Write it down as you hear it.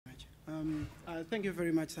Thank you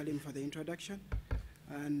very much, Salim, for the introduction.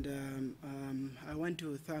 And I want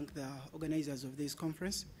to thank the organizers of this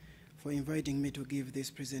conference for inviting me to give this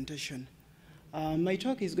presentation. My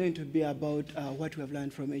talk is going to be about what we have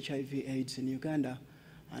learned from HIV/AIDS in Uganda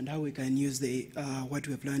and how we can use what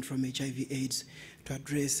we have learned from HIV/AIDS to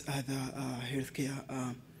address other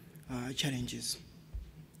healthcare challenges.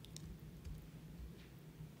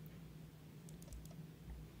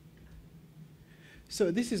 So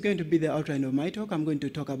this is going to be the outline of my talk. I'm going to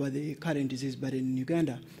talk about the current disease burden in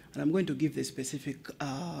Uganda, and I'm going to give the specific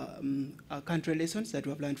country lessons that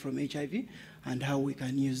we have learned from HIV and how we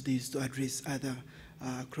can use these to address other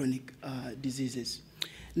chronic diseases.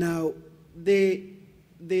 Now, the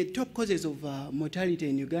top causes of mortality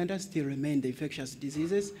in Uganda still remain the infectious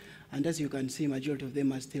diseases, and as you can see, majority of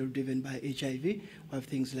them are still driven by HIV. We have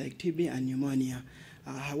things like TB and pneumonia.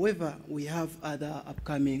 However, we have other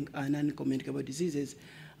upcoming non-communicable diseases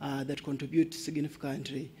that contribute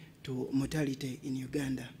significantly to mortality in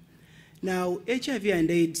Uganda. Now, HIV and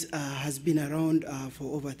AIDS has been around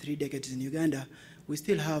for over 3 decades in Uganda. We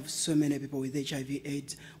still have so many people with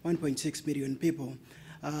HIV/AIDS, 1.6 million people.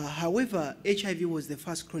 However, HIV was the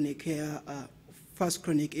first chronic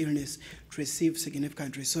illness to receive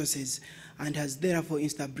significant resources and has therefore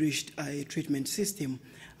established a treatment system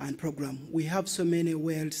and program. We have so many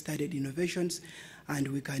well-studied innovations, and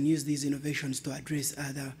we can use these innovations to address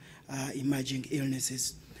other emerging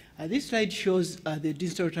illnesses. This slide shows the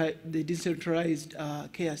decentralized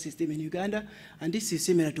care system in Uganda, and this is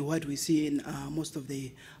similar to what we see in most of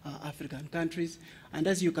the African countries. And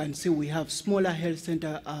as you can see, we have smaller health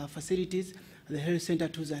center facilities, the health center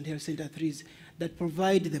 2s and health center 3s, that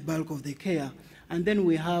provide the bulk of the care. And then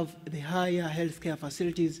we have the higher healthcare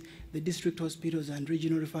facilities, the district hospitals and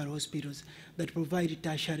regional referral hospitals that provide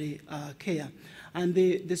tertiary care. And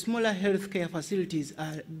the smaller healthcare facilities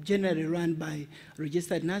are generally run by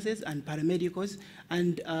registered nurses and paramedicals,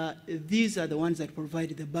 and these are the ones that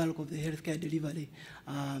provide the bulk of the healthcare delivery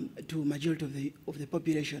to majority of the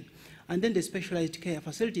population. And then the specialized care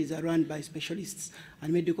facilities are run by specialists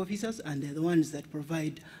and medical officers, and they're the ones that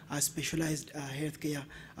provide specialized healthcare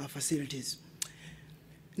facilities.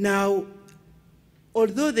 Now,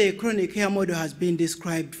 although the chronic care model has been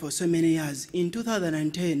described for so many years, in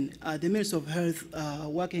 2010, the Ministry of Health,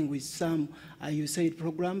 working with some USAID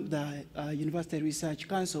program, the University Research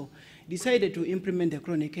Council, decided to implement the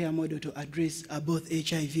chronic care model to address both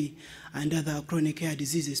HIV and other chronic care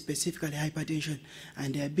diseases, specifically hypertension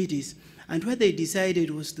and diabetes. And what they decided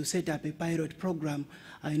was to set up a pilot program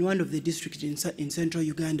in one of the districts in central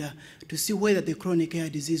Uganda to see whether the chronic care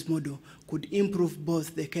disease model could improve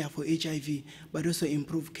both the care for HIV, but also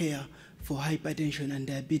improve care for hypertension and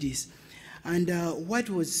diabetes. And what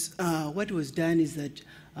was done is that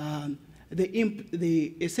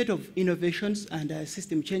a set of innovations and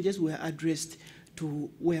system changes were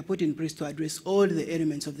put in place to address all the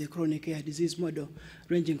elements of the chronic care disease model,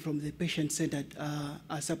 ranging from the patient-centered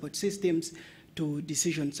support systems to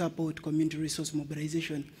decision support, community resource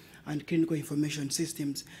mobilization, and clinical information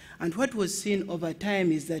systems. And what was seen over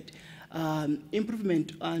time is that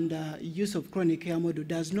improvement and use of chronic care model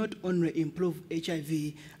does not only improve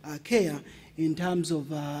HIV care in terms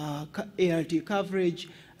of ART coverage,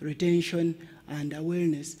 retention, and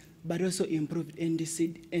awareness, but also improved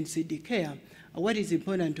NCD care. What is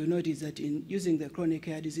important to note is that in using the chronic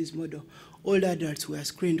care disease model, all adults were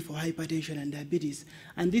screened for hypertension and diabetes,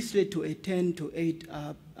 and this led to a 10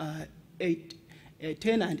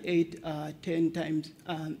 times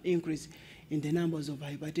increase in the numbers of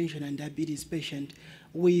hypertension and diabetes patients,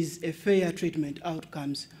 with a fair treatment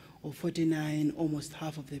outcomes of 49, almost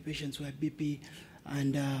half of the patients were BP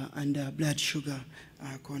and blood sugar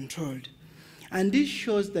controlled. And this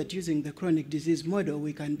shows that using the chronic disease model,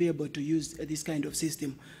 we can be able to use this kind of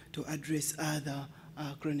system to address other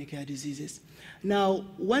chronic care diseases. Now,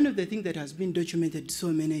 one of the things that has been documented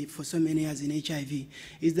for so many years in HIV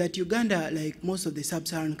is that Uganda, like most of the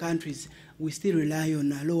sub-Saharan countries, we still rely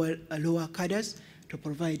on lower cadres to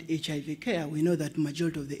provide HIV care. We know that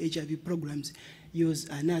majority of the HIV programs use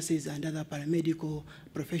nurses and other paramedical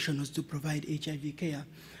professionals to provide HIV care.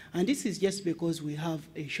 And this is just because we have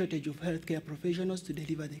a shortage of healthcare professionals to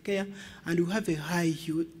deliver the care, and we have a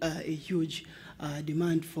huge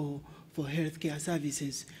demand for healthcare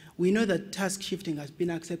services. We know that task shifting has been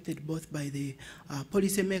accepted both by the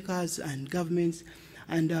policymakers and governments,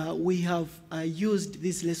 and we have used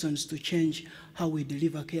these lessons to change how we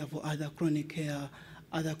deliver care for other chronic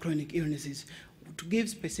illnesses. To give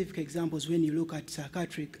specific examples, when you look at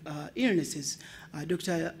psychiatric illnesses,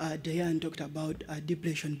 Dr. Dayan talked about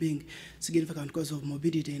depression being a significant cause of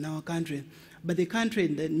morbidity in our country. But the country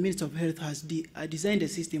and the Ministry of Health has designed a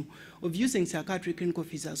system of using psychiatric clinical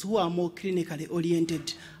officers who are more clinically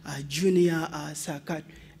oriented junior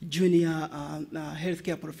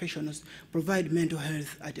healthcare professionals provide mental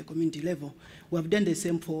health at a community level. We have done the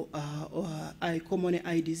same for common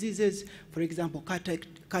eye diseases. For example,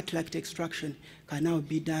 cataract extraction can now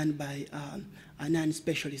be done by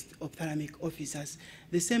non-specialist ophthalmic officers.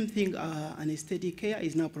 The same thing, anesthetic care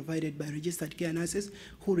is now provided by registered care nurses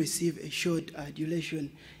who receive a short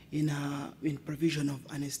duration in provision of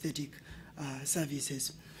anesthetic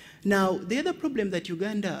services. Now, the other problem that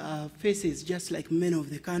Uganda faces, just like many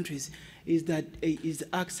of the countries, is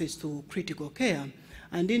access to critical care.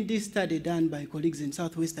 And in this study done by colleagues in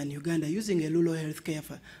southwestern Uganda using a rural health care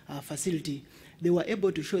facility, they were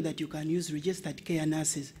able to show that you can use registered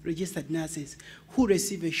nurses who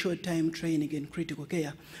receive a short-time training in critical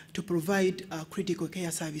care to provide critical care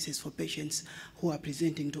services for patients who are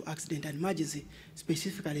presenting to accident and emergency.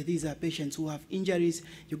 Specifically, these are patients who have injuries.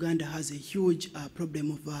 Uganda has a huge problem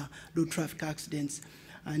of road traffic accidents,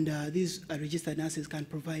 and these registered nurses can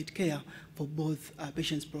provide care for both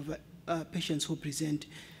patients who present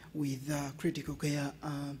with critical care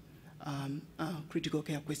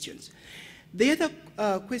questions. The other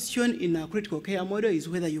question in a critical care model is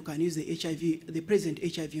whether you can use the present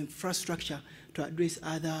HIV infrastructure to address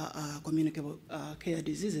other communicable care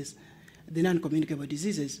diseases, the non-communicable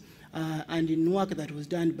diseases. And in work that was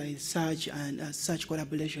done by SARCH and SARCH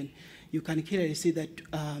collaboration, you can clearly see that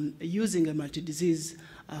using a multi-disease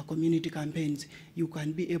community campaigns, you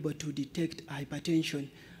can be able to detect hypertension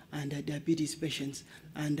and diabetes patients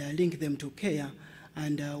and link them to care.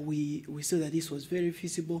 And we saw that this was very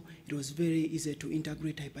feasible. It was very easy to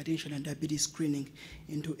integrate hypertension and diabetes screening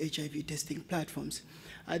into HIV testing platforms.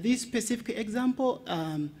 This specific example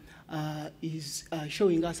is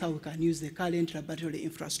showing us how we can use the current laboratory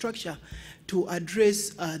infrastructure to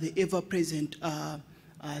address the ever-present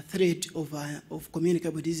threat of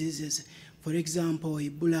communicable diseases, for example,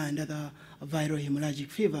 Ebola and other viral hemorrhagic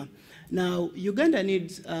fever. Now, Uganda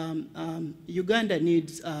needs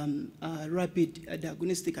rapid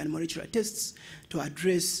diagnostic and molecular tests to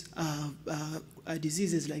address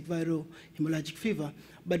diseases like viral hemorrhagic fever.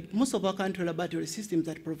 But most of our country laboratory systems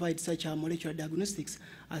that provide such molecular diagnostics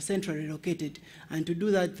are centrally located. And to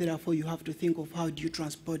do that, therefore, you have to think of how do you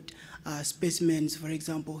transport specimens, for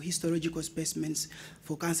example, histological specimens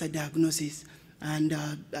for cancer diagnosis, and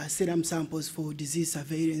serum samples for disease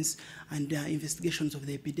surveillance and investigations of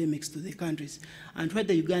the epidemics to the countries. And what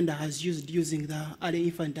the Uganda has used using the early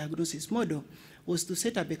infant diagnosis model was to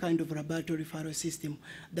set up a kind of laboratory referral system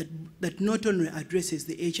that not only addresses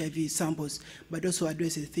the HIV samples, but also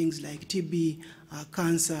addresses things like TB,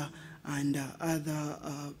 cancer, and other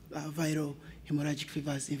viral hemorrhagic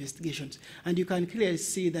fevers investigations. And you can clearly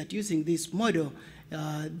see that using this model,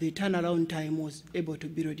 the turnaround time was able to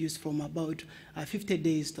be reduced from about 50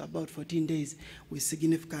 days to about 14 days with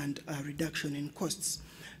significant reduction in costs.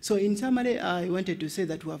 So in summary, I wanted to say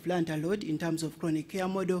that we have learned a lot in terms of chronic care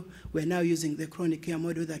model. We're now using the chronic care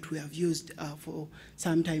model that we have used for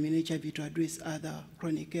some time in HIV to address other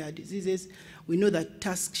chronic care diseases. We know that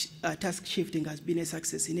task shifting has been a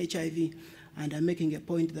success in HIV, and I'm making a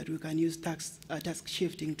point that we can use task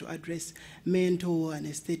shifting to address mental,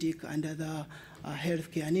 anesthetic, and other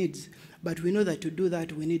healthcare needs. But we know that to do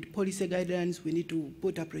that, we need policy guidelines, we need to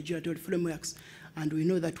put up regulatory frameworks, and we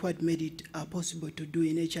know that what made it possible to do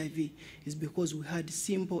in HIV is because we had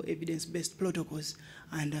simple evidence-based protocols,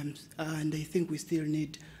 and I think we still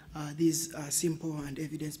need these simple and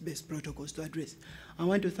evidence-based protocols to address. I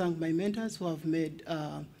want to thank my mentors who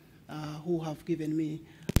have given me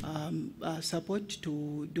support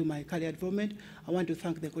to do my career development. I want to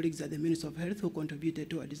thank the colleagues at the Ministry of Health who contributed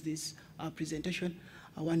towards this presentation.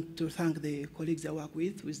 I want to thank the colleagues I work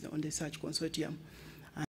with on the SARCH consortium.